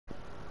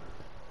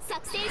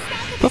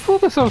Before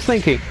this I was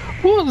thinking,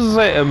 what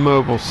Zeta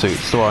mobile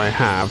suits do I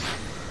have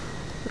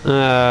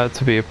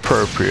to be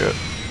appropriate?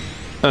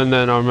 And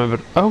then I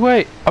remembered, oh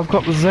wait, I've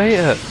got the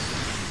Zeta.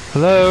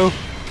 Hello?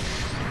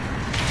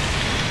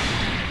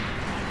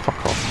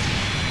 Fuck off.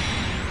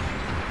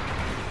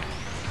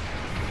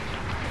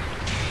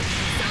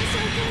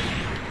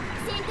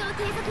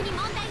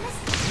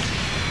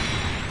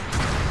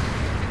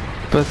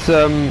 But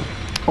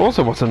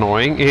also what's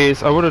annoying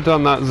is I would have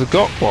done that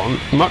Zagot one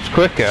much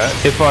quicker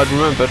if I'd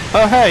remembered,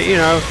 oh hey, you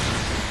know,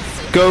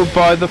 go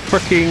buy the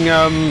fricking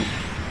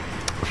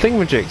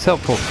thingamajigs,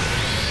 helpful.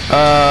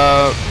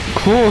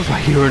 Claws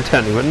like you were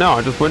intending, but no,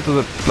 I just went to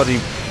the bloody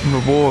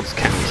rewards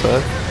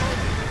counter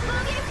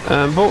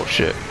and bought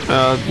shit.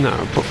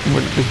 No, but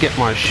went to get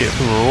my shit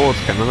from the rewards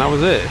counter and that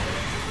was it.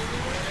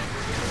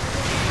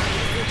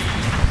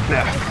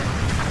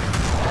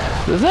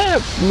 Yeah. Does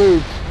that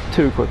move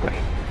too quickly?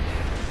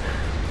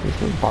 He's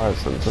going to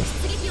biosensor.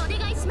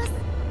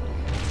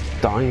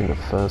 Dying in the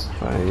first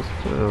phase.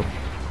 Oh.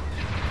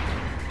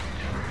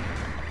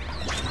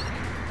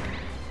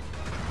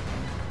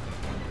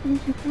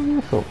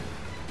 Wonderful.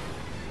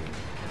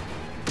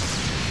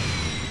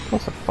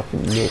 That's a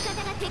fucking miss.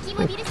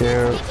 Thank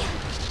you.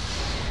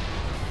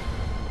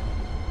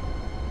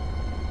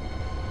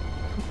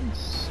 Fucking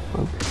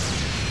smoke.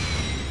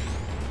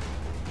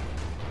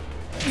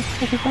 What the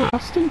fuck is that,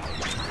 Aston?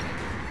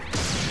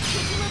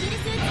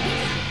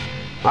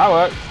 That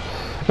worked.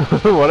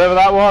 Whatever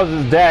that was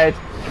is dead.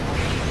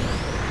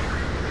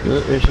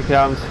 Here she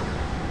comes.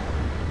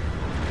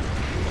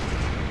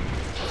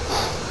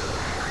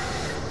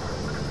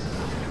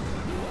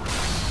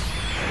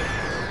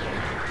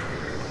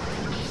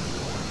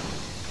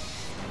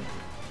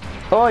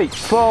 Oi,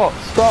 Fort,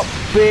 stop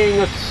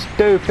being a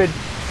stupid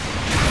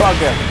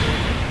bugger.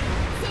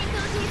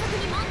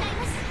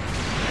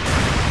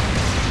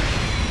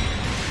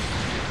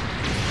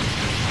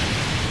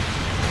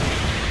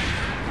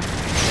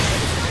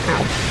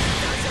 Ow.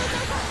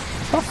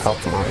 Fuck off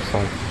from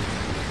outside.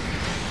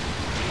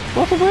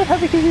 What's a weird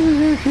heavy kicking in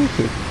the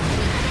shooting?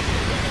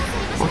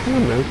 What can I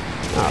move?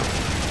 Oh.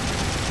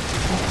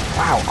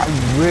 Wow, I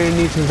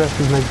really need to invest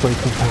in leg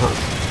breaking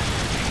parts.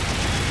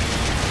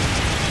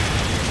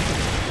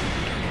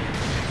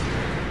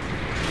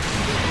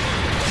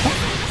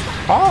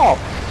 Oh!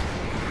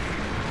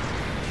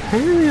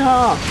 Pain in the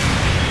ass!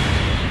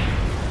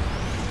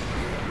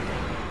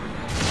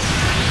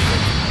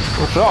 I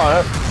shot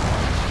it.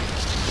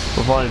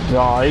 Provided it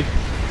died.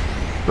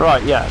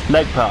 Right, yeah,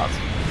 leg parts.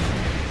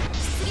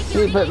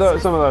 Need to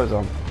put some of those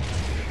on.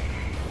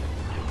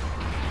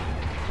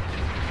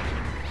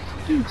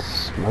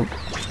 Smoke.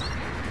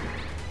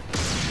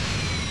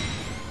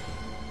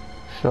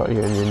 Shot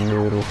you in your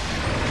noodle.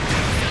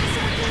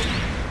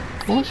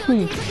 I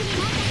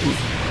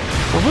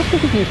wish we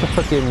could use the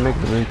fucking Mega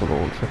Reaper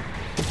launcher.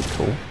 That'd be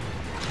cool.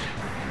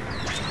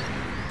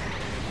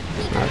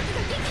 No.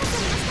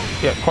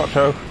 Yeah,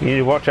 Quattro, you need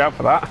to watch out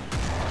for that.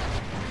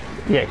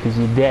 Yeah, because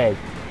you're dead.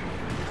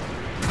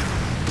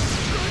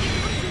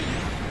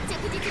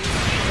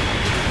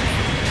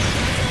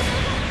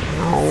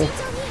 No.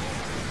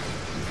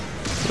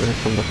 Where's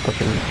some of the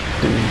fucking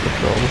Doom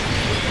Patrol?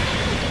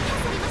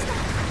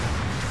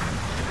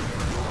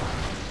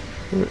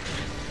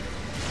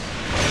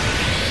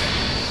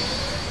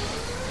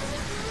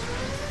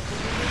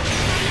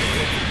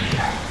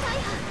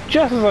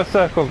 Just as I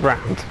circled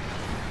round.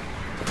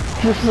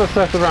 Just as I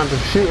circled round to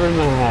shoot her in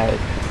the head.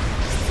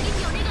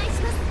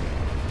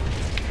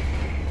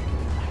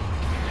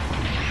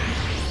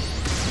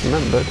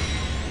 Remembered.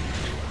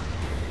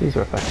 These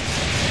are effects.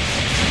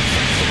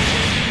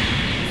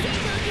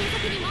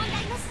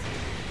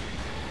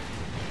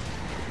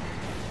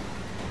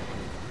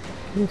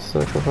 Let's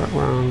circle back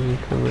round and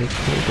can we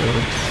come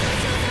down?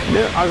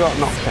 No, I got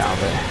knocked out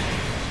of it.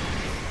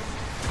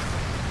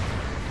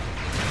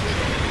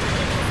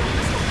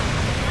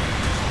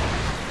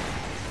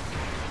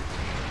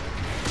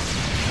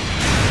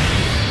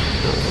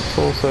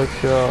 Also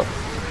shot.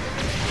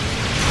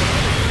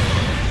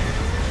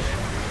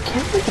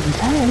 Can't look at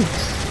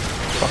legs.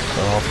 Fuck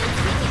off.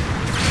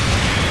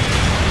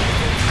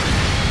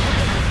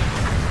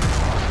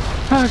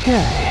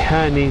 Okay, I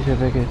need a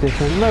bigger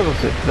different level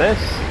to this.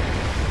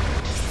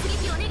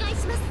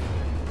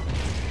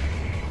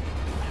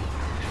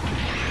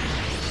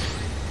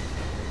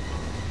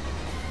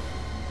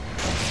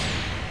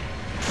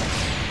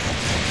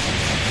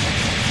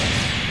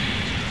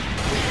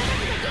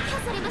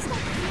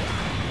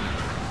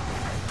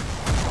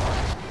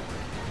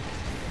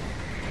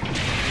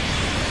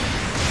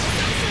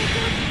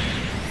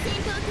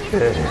 I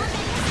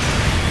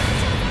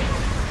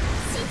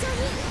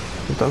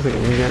don't think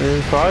I'm going to get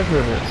in 5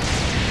 minutes.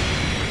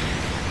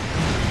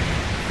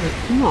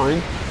 Come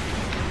on.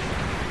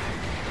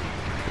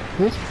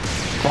 This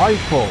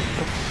rifle,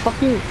 the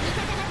fucking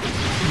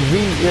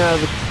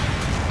the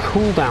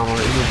cooldown on it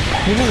is a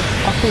pain in the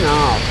fucking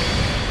ass.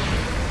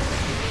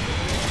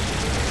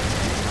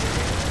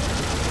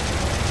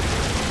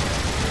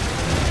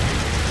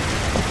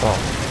 Fuck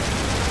off.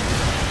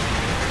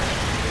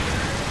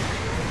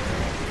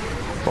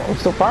 But I'm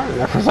still firing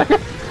there for a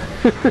second.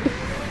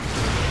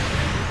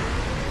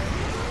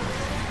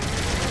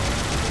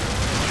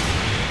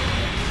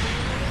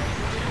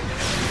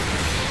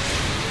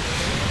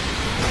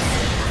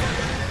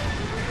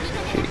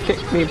 She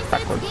kicked me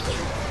backwards.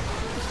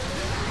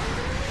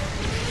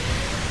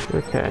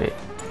 Okay.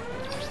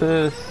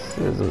 This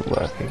isn't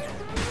working.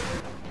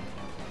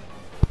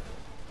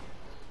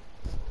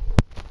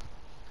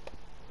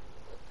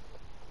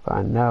 But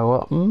I know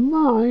what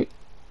might.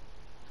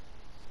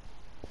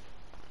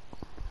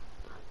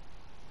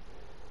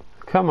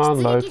 Come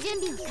on, load.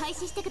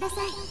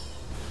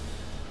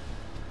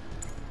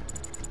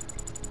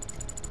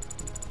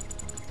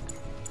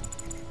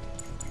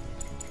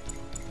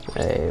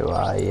 Hey,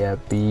 why, you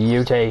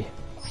beauty.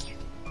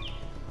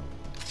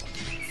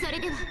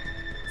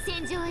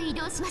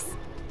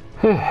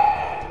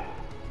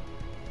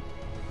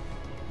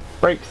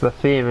 Breaks the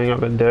theming I've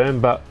been doing,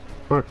 but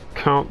I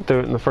can't do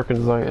it in the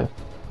frickin' Zeta.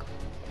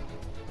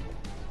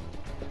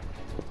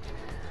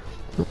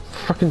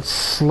 Fucking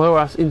slow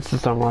ass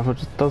instant rifle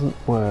just doesn't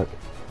work.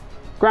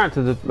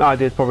 Granted, the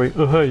idea is probably,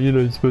 oh hey, you know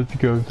you're supposed to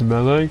go into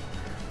melee.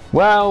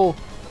 Well,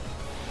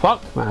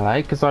 fuck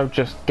melee, because I'll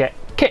just get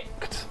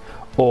kicked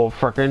or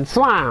frickin'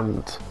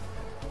 slammed.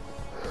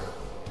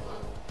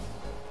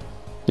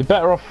 You're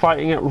better off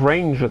fighting at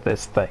range with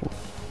this thing.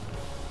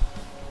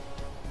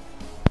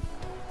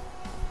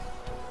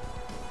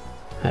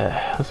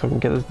 Let's so I can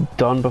get this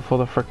done before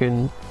the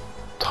frickin'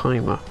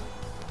 timer.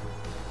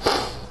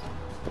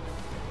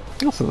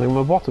 That's the thing,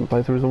 my bottom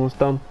playthrough is almost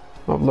done.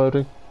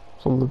 Uploading.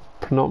 It's on the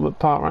penultimate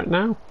part right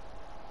now.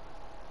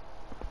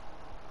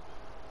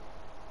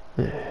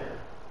 Yeah,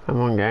 I'm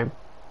on game.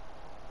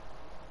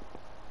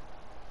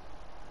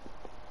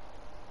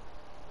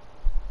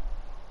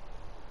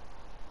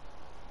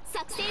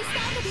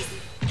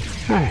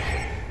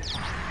 Hey.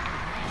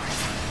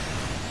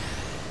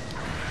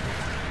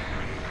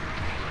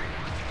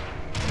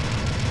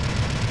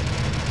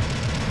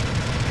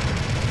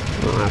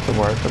 I don't have to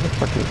worry for the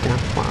fucking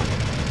gas plant.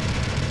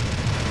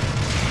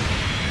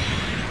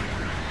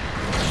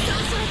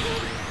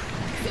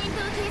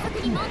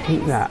 I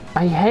hate that.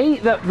 I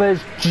hate that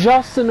there's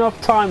just enough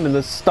time in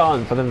the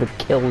stun for them to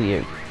kill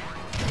you.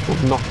 Or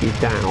knock you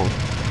down.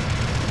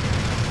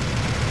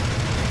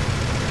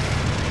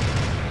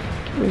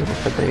 Ooh,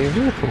 that's a very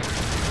beautiful.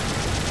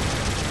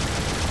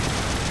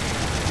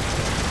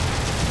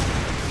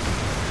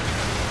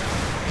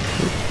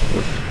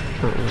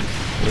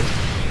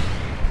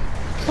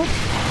 Stop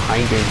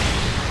hiding.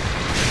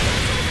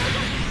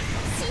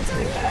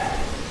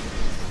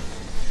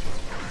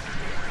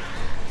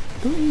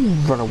 Don't you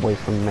run away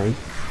from me.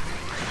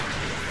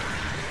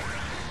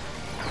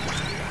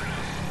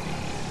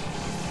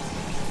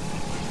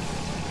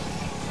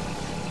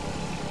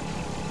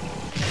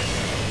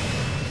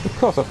 Of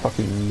course I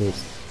fucking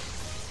missed.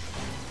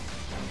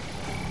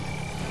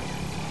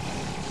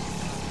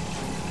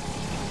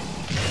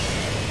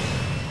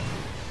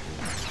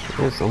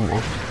 There's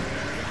someone.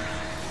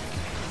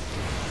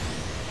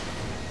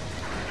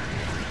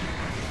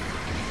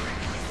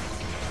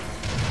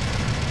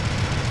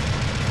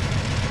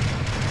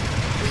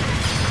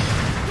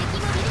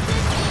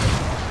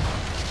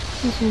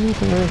 This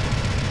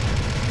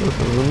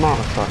is a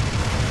modifier.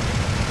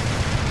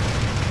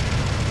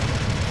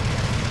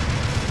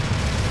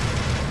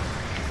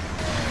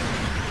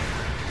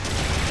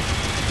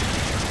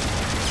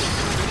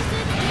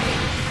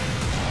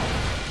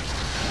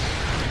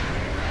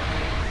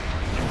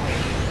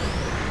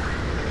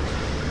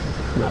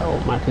 That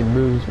automatically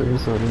moves me,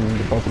 so I didn't need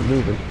to bother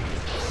moving.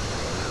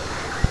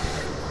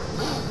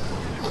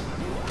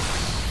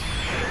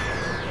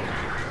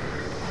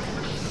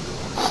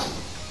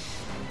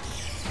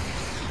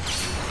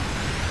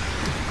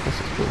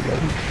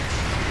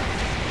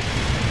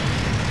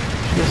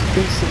 Just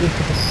basically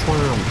for the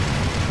slam.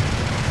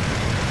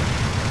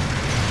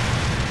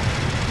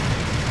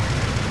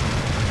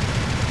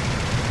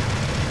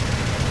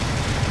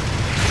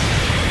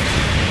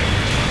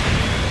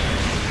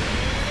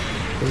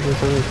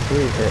 There's only 3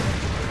 hit.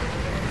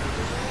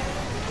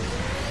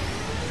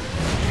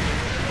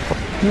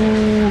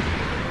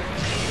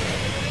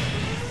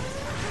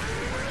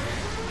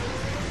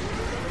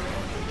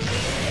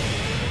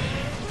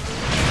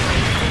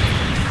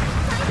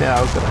 Yeah, I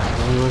was gonna have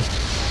one anyway.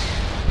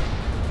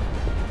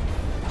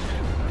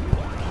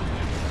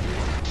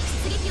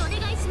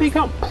 You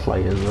can't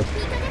play as a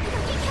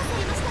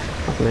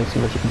fucking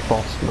asymmetrical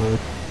boss mode.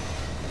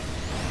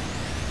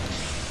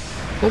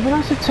 It'd be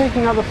nice if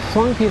taking out the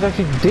flunkies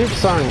actually did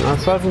something,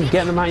 aside from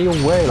getting them out of your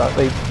way, like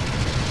they, I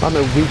don't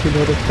know, weaken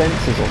their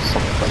defences or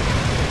something.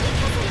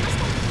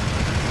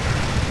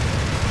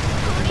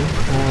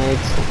 Okay,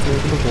 stop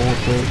moving the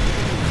water.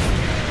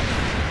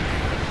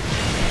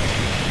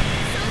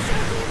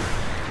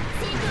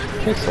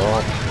 Piss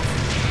off.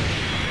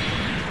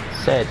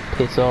 Said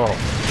piss off.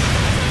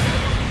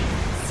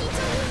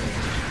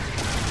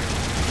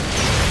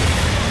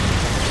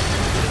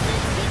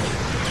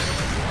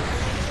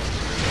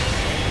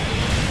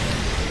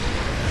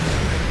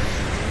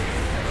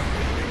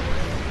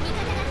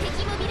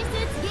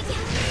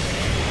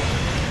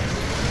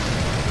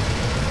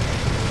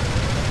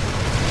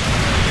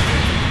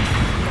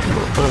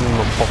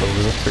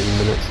 another 3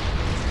 minutes.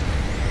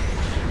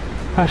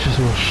 That's just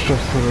more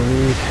stress than I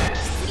need.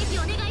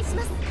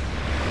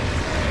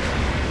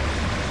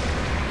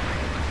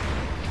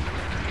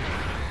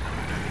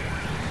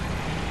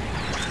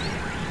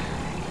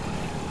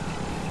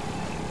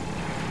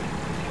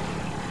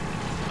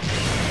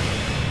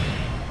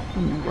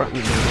 Right in the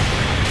middle.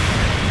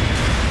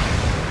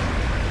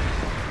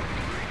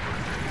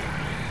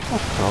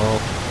 Fuck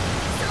off.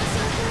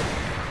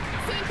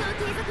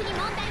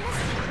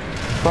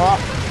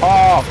 Fuck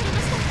off!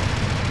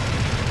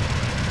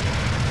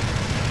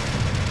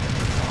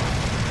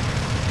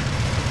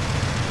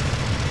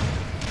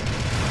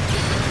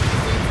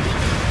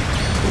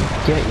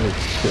 Get you,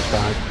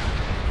 shitbag.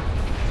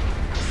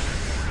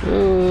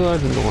 Oh, I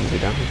didn't want to be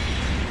down here.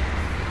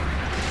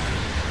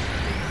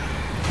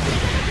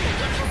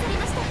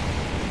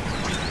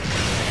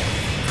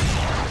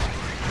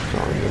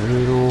 Sorry, in the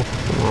middle.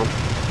 Come on.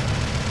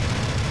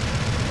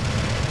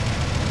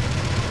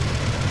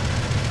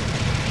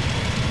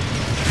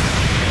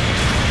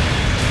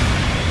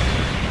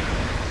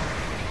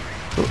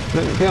 Oh,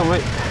 let me kill me.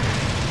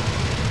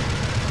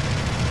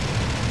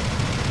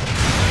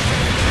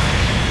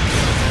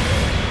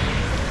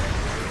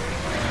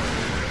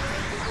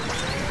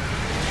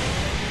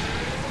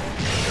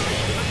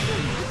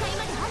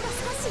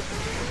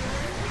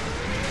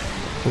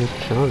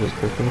 Charges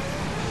quick enough.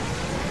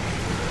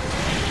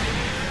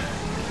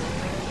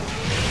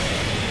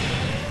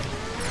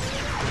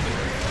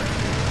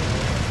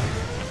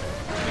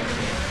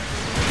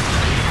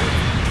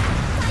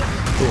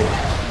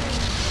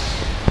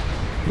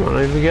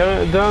 Might even get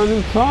it done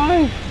in 5.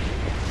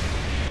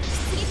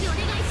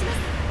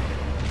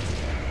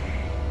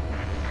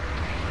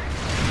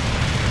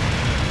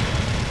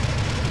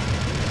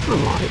 I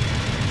might.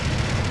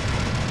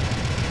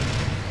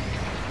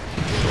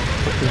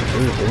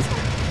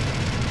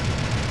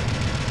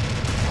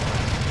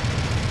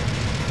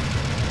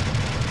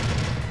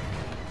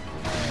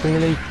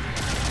 Really?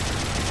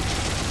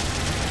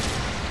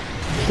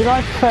 Did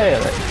I fail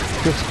it?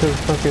 Just because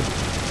fucking...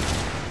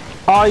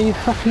 Are you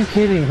fucking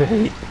kidding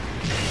me?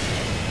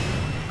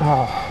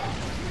 Oh.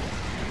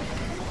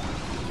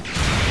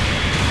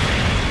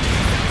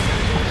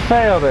 I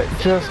failed it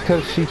just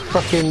because she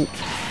fucking...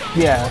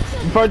 Yeah.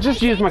 If I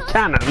just used my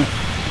cannon,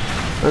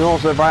 and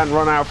also if I hadn't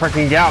run out of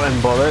fucking Gatling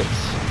bullets...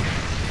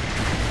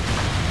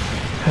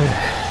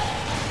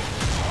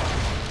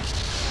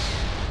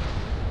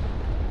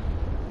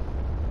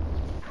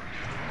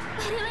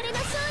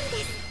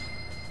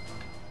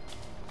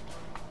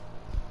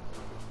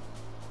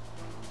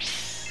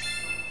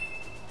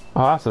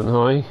 Oh, that's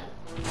annoying.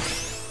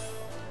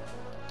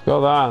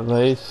 Got that at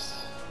least.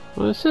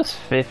 Well, it's just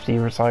 50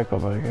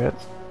 recycled, I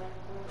guess.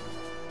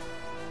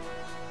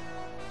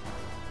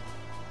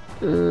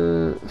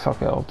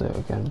 Fuck it, I'll do it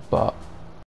again, but